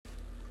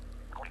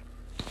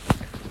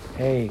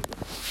Hey,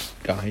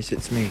 guys,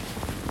 it's me.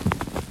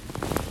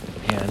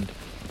 And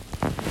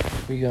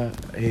we got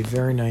a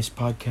very nice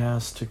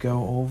podcast to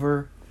go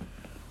over.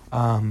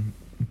 Well,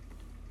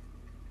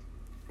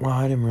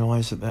 I didn't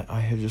realize that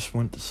I had just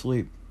went to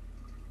sleep.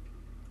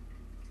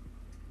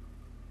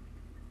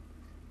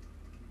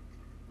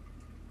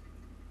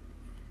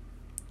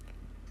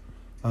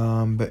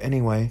 But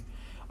anyway,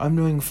 I'm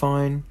doing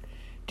fine.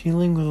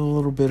 Dealing with a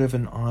little bit of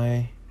an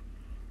eye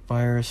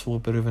virus, a little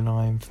bit of an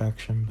eye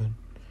infection, but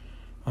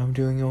I'm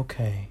doing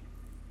okay.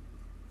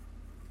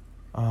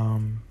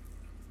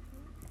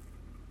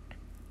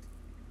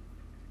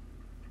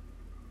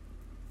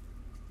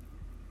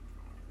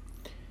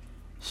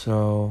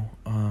 So,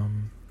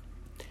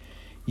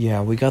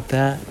 yeah, we got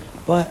that,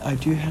 but I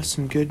do have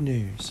some good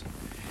news.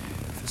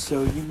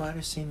 So you might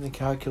have seen the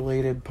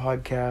calculated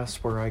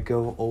podcast where I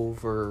go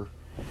over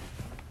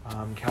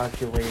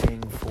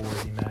calculating for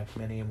the Mac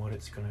Mini and what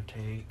it's going to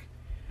take.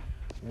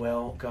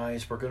 Well,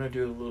 guys, we're going to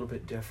do it a little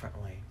bit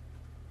differently.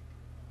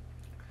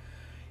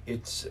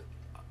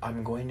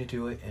 I'm going to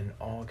do it in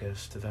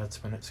August.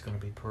 That's when it's going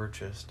to be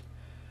purchased.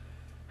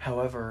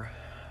 However,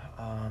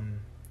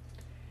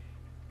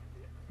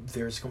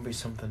 there's going to be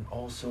something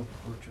also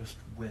purchased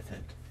with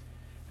it.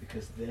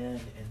 Because then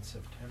in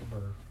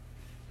September,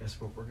 guess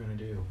what we're going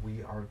to do?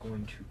 We are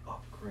going to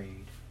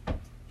upgrade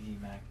the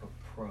MacBook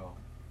Pro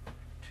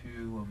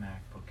to a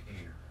MacBook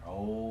Air.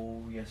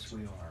 Oh, yes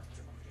we are.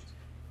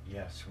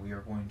 Yes, we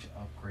are going to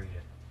upgrade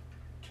it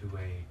to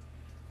a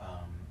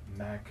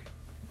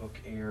MacBook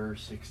Air,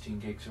 16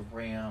 gigs of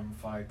RAM,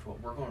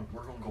 512. We're going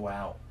to go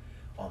out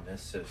on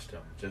this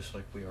system just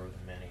like we are with the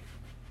Mini.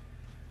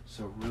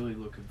 So really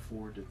looking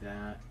forward to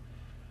that.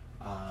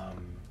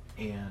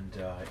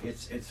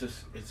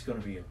 It's going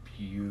to be a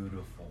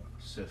beautiful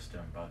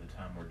system by the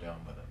time we're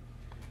done with it.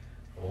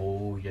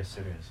 Oh, yes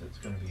it is. It's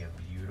going to be a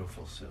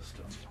beautiful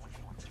system.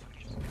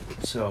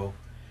 So,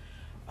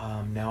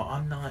 now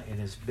I'm not in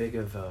as big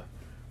of a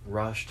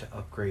rush to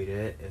upgrade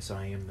it as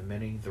I am the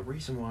Mini. The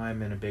reason why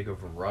I'm in a big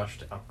of a rush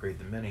to upgrade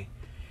the Mini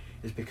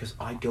is because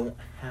I don't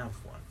have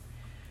one.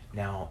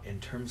 Now, in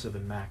terms of the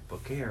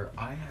MacBook Air,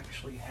 I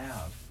actually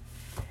have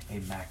a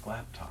Mac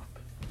laptop.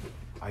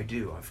 I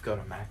do. I've got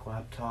a Mac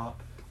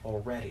laptop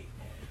already.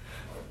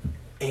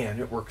 And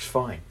it works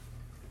fine.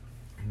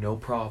 No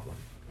problem.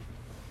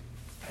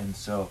 And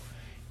so,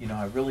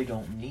 I really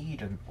don't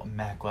need a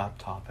Mac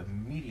laptop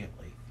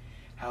immediately.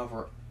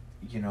 However,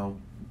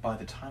 by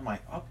the time I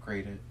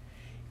upgrade it,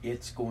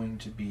 it's going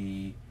to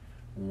be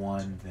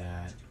one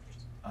that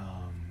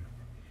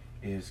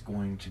is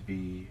going to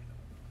be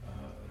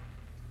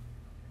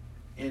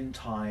in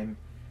time,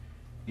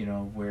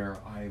 where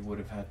I would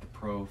have had the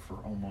Pro for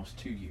almost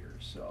 2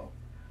 years. So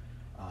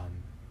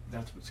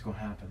that's what's going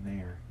to happen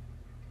there.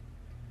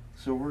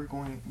 So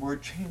we're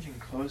changing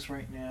clothes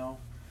right now.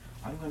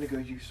 I'm going to go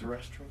use the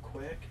restroom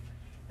quick,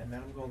 and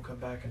then I'm going to come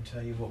back and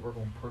tell you what we're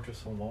going to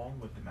purchase along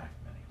with the Mac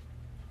Mini.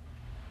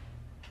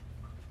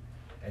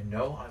 And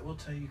no, I will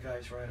tell you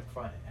guys right up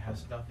front, it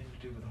has nothing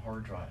to do with the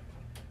hard drive.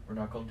 We're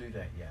not going to do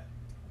that yet.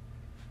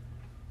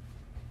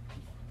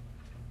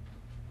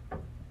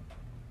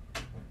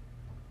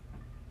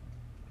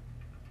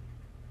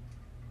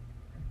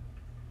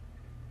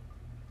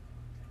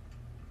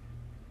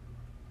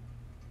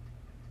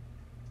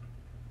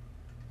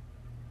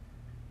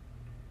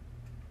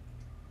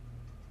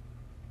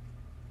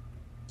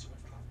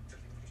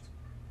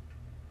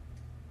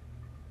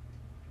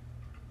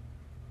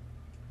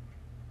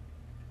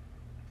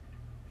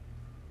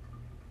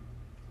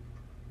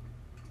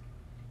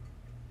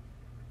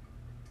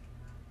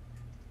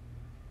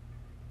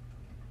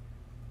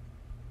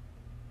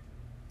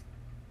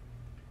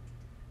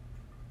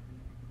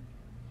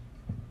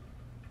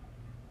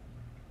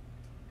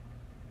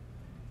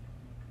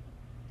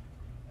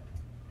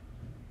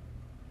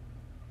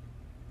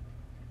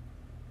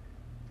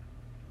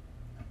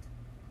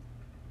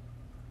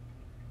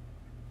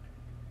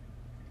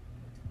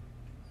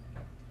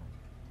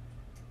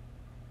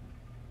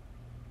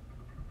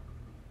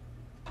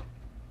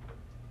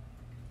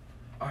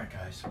 Alright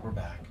guys, we're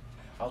back.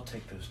 I'll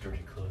take those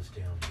dirty clothes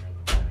down here in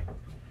the morning.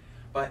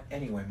 But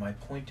anyway, my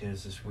point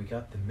is we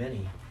got the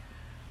Mini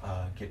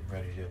getting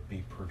ready to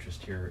be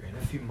purchased here in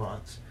a few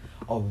months,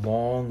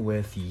 along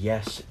with,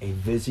 yes, a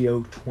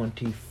Vizio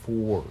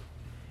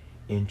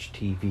 24-inch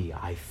TV.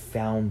 I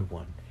found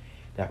one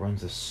that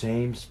runs the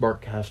same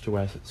SmartCast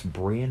OS. It's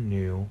brand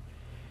new.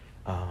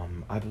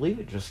 I believe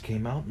it just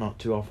came out not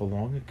too awful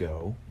long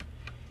ago.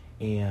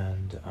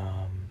 And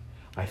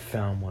I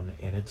found one,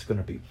 and it's going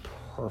to be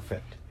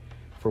perfect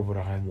for what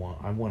I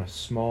want. I want a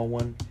small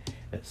one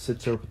that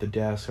sits over at the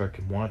desk so I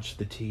can watch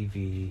the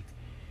TV,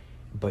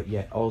 but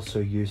yet also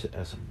use it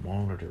as a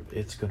monitor.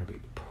 It's going to be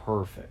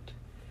perfect.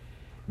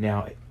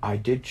 Now, I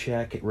did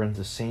check. It runs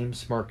the same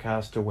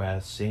SmartCast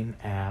OS, same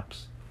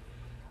apps,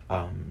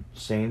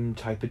 same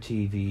type of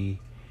TV,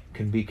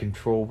 can be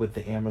controlled with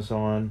the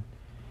Amazon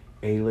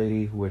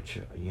A-Lady, which,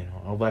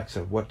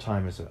 Alexa, what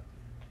time is it?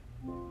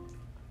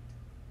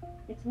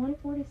 It's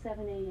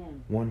 1:47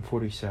 a.m.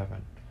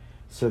 1:47.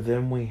 So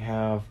then we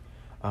have,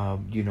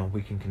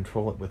 we can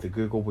control it with the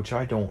Google, which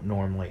I don't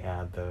normally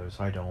add those.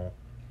 I don't.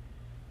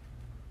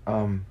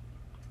 Um,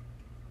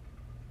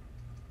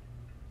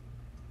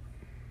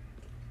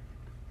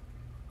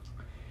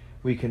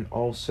 we can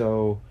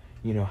also,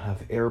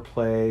 have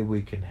AirPlay.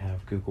 We can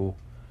have Google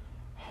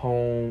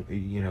Home,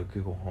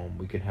 Google Home.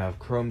 We can have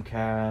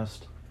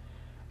Chromecast.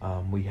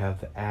 We have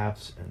the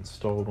apps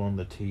installed on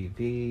the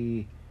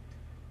TV.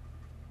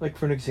 Like,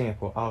 for an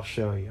example, I'll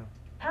show you.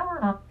 Power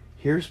up.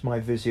 Here's my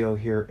Vizio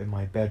here in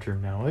my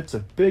bedroom now. It's a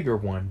bigger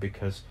one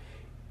because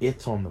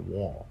it's on the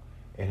wall.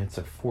 And it's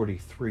a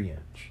 43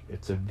 inch.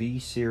 It's a V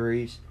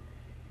series.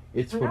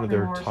 It's one of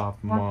their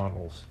top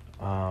models.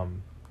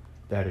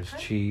 That is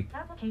cheap,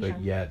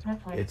 but yet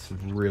it's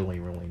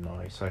really, really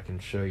nice. I can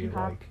show you,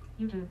 like,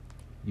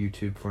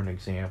 YouTube for an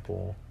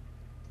example.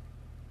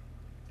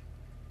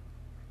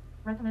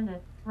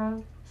 Recommended.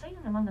 Row.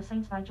 Satan Among the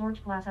Saints by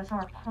George Glass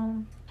SR.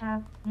 Home.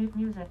 Tab. New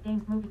music.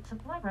 Games. Movie.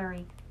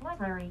 Library.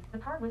 Library. The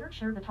car wizard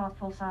shared the top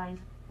full size.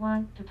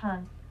 1 to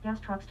ton. Gas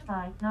trucks to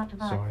buy, not to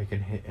buy. So I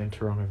can hit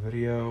enter on a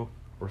video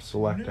or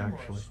select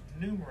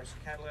numerous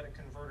catalytic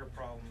converter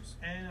problems.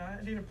 And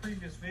I did a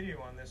previous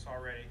video on this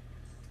already.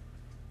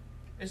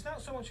 It's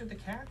not so much that the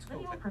cats go.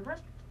 Video progress.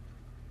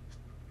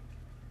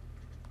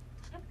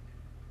 Skip.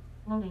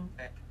 Loading.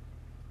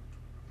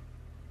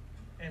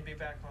 And be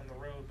back on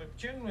the road. But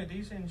generally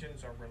these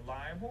engines are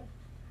reliable.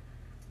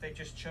 They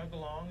just chug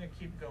along and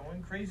keep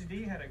going. Crazy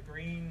D had a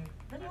green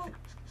Video.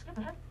 Skip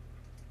ahead.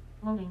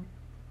 Loading.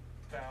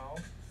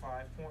 valve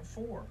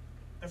 5.4.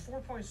 The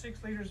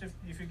 4.6 liters,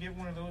 if you get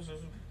one of those,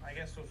 I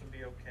guess those would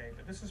be okay.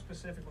 But this is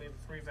specifically the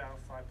 3-valve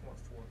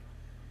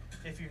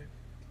 5.4.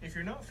 If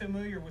you're not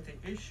familiar with the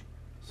issue,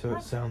 so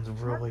it sounds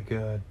really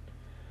good.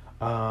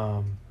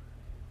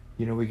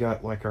 We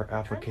got like our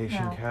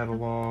application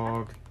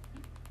catalog,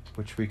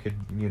 which we could,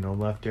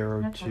 left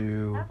arrow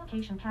to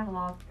application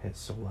catalog. Hit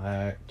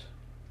select.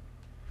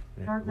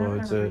 And Dark it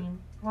loads it.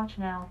 Watch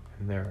now.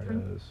 And there it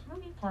is.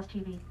 Movie plus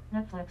TV.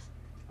 Netflix.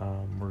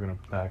 We're gonna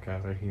back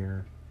out of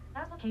here.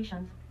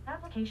 Applications.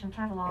 Application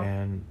catalog.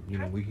 And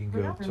we can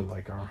go to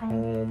like our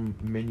home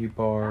menu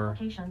bar.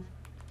 Applications.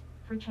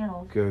 Free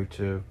channels. Go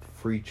to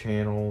free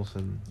channels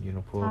and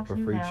pull Fox up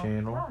a free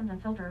channel. Raw and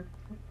unfiltered.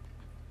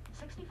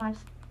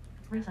 65.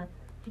 Recent.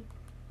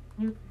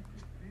 New.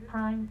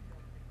 Crime.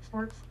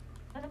 Sports.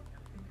 Edit.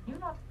 You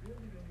know.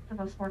 The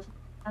Go Sports.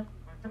 The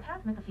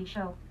Pat McAfee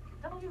Show.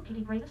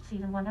 WPD Greatest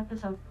Season 1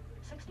 Episode.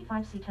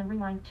 65C10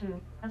 Rewind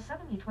 2.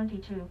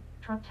 S7022.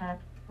 Truck Tech.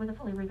 With a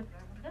fully rebuilt.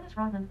 Dennis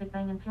Rodman Big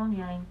Bang in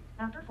Pyongyang.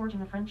 After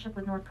forging a friendship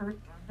with North Korea.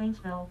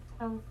 Vainsville.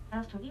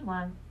 As to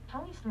E1.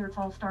 Tony Stewart's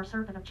All-Star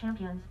Circuit of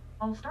Champions.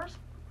 All-Stars.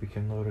 We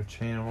can load a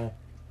channel.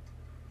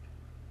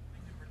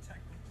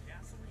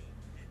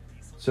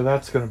 So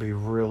that's going to be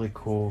really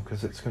cool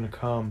because it's going to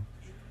come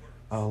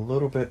a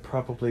little bit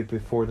probably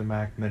before the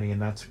Mac Mini,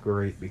 and that's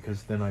great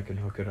because then I can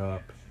hook it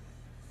up.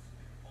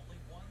 Only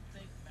one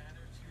thing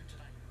matters here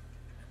tonight,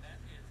 and that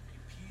is a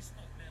piece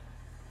of metal.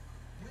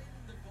 Win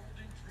the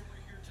Golden Driller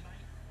here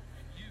tonight,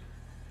 and you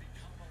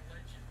become a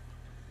legend.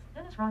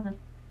 Dennis Rodman.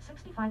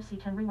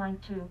 65C10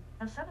 Rewind 2.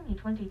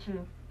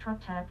 S7022. Truck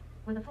Tech.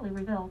 With a fully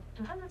rebuilt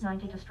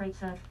 290 to straight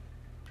set.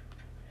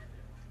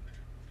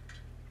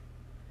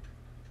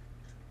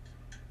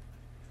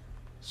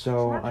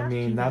 So, I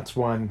mean, that's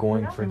why I'm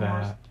going for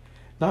that.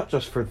 Not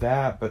just for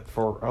that, but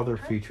for other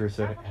features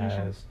that it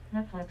has.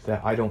 Netflix.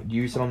 That I don't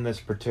use on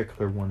this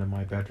particular one in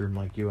my bedroom,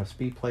 like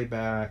USB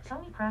playback.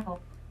 Sony Crackle.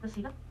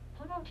 Vecita.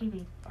 Pluto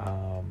TV.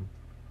 And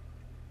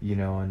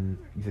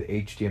the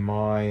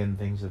HDMI and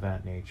things of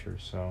that nature,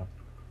 so.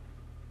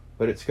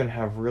 But it's going to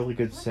have really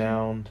good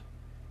sound.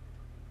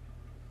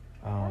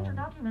 Winter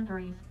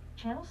documentaries.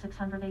 Channel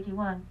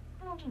 681.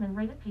 Rojiman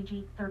rated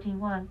PG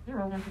 13-1.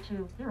 0M to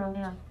 2.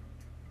 0M.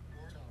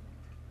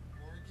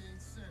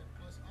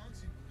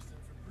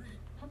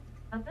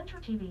 Adventure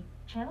TV.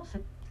 Channel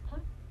 6.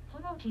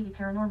 Pluto TV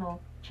Paranormal.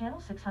 Channel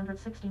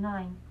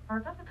 669.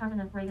 Ark of the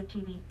Covenant rated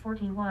TV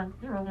 14-1.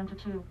 0M to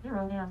 2.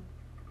 0M.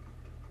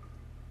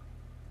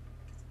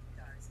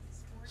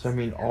 So I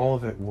mean, all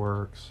of it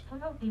works.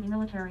 Pluto TV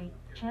Military.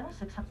 Channel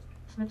 6.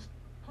 Smiths.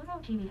 Pluto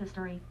TV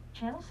History.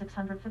 Channel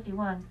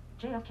 651.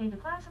 JFK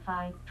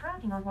Declassified.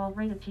 Tracking on wall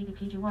rated TV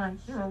PG-1.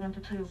 0M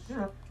to 2.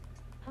 0.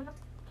 Pluto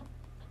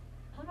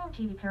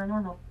TV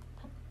Paranormal.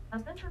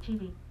 Adventure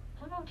TV.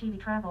 Pluto TV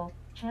Travel.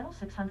 Channel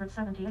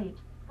 678.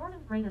 Gordon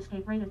Great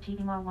Escape rated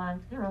TV Ma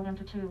 1. 0M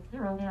to 2.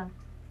 0M.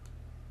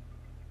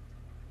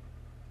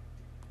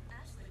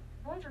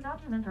 Voyager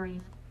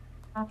Documentaries.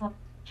 Upload.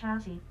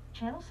 Chassis.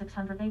 Channel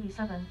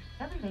 687.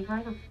 Everyday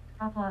Driver.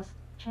 Plus.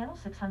 Channel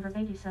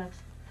 686.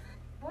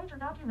 Voyager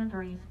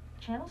Documentaries.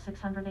 Channel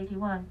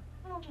 681.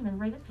 Rojiman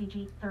rated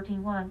PG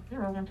 13-1.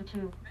 0M to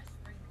 2.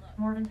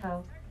 More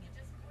info.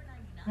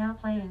 Now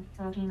playing.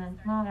 Rojiman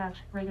Moaj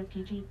rated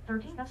PG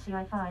 13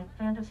 SCI 5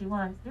 Fantasy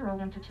 1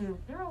 0M to 2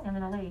 0M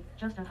in a lake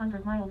just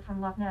 100 miles from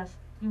Loch Ness.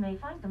 You may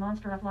find the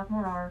monster of Loch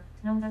Morar,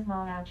 known as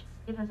Moaj.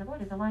 It has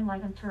avoided the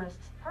limelight and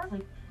tourists,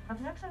 partly Up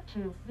next at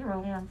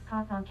 2:0 am,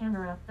 caught on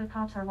camera, the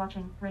cops are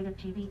watching, rated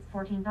TV,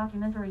 14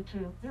 documentary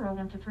 2:0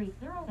 am to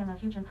 3:0 am a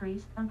huge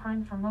increase, on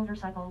crime from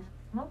motorcycles,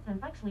 moped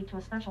and bikes lead to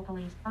a special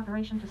police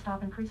operation to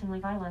stop increasingly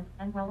violent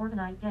and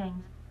well-organized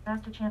gangs.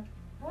 Back to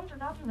Voyager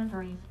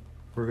documentaries.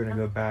 We're gonna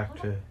go back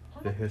Pluto- to the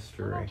Pluto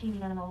history.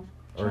 TV animals.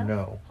 Or Channel-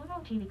 no.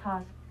 Pluto TV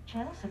cause.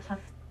 Channel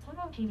 600.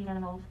 Pluto TV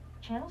animals.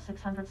 Channel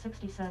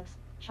 666.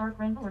 Shark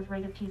Wranglers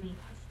rated TV.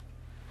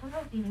 Pluto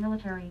TV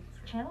military.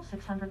 Channel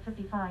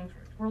 655.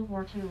 World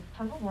War II.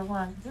 Total War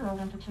 1. 0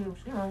 am to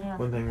 2:0 am.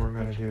 One thing we're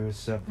gonna do is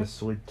set the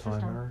sleep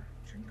timer.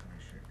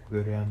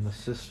 Go down the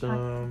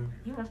system,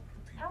 US.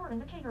 Power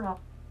indicator up.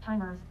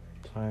 Timers.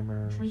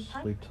 timer, Sleep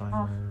time sleep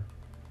off. timer.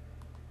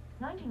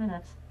 90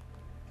 minutes.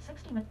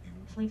 60 minutes.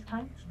 Sleep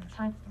time.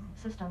 Time.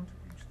 System.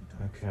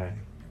 Okay.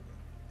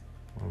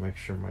 I want to make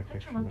sure my Picture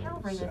picture mode mode is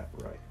calibrated. set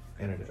right,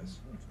 and it is.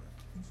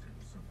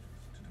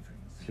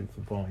 See what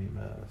the volume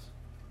is.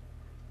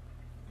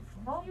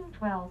 Volume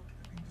 12.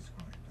 Been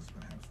described as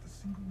perhaps the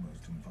single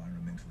most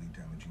environmentally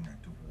damaging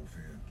act of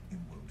warfare in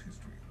world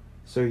history.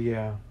 So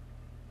yeah,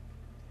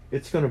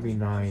 it's gonna be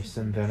nice,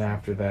 and then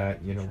after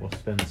that, you know, we'll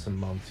spend some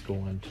months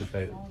going to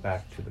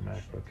back to the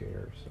MacBook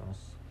Air.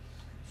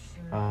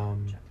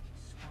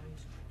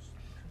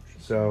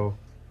 So,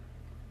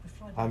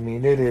 I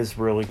mean, it is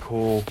really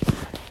cool.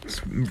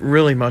 It's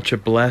really much a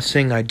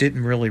blessing. I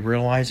didn't really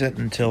realize it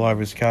until I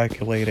was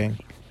calculating.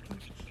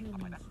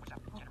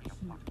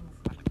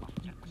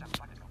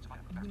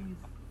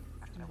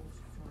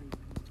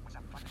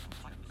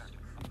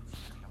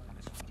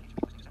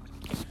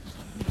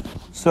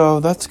 So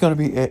that's going to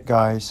be it,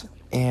 guys.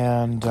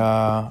 And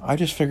I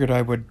just figured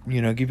I would,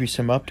 you know, give you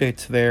some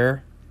updates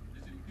there.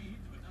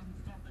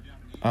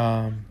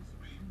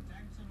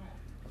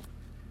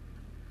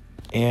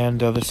 And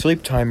the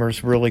sleep timer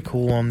is really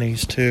cool on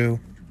these too.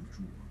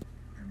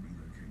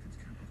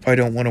 If I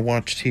don't want to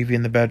watch TV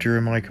in the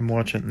bedroom, I can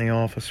watch it in the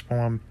office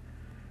while I'm,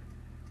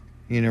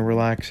 you know,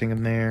 relaxing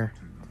in there.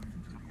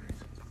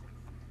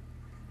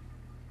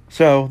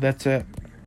 So that's it.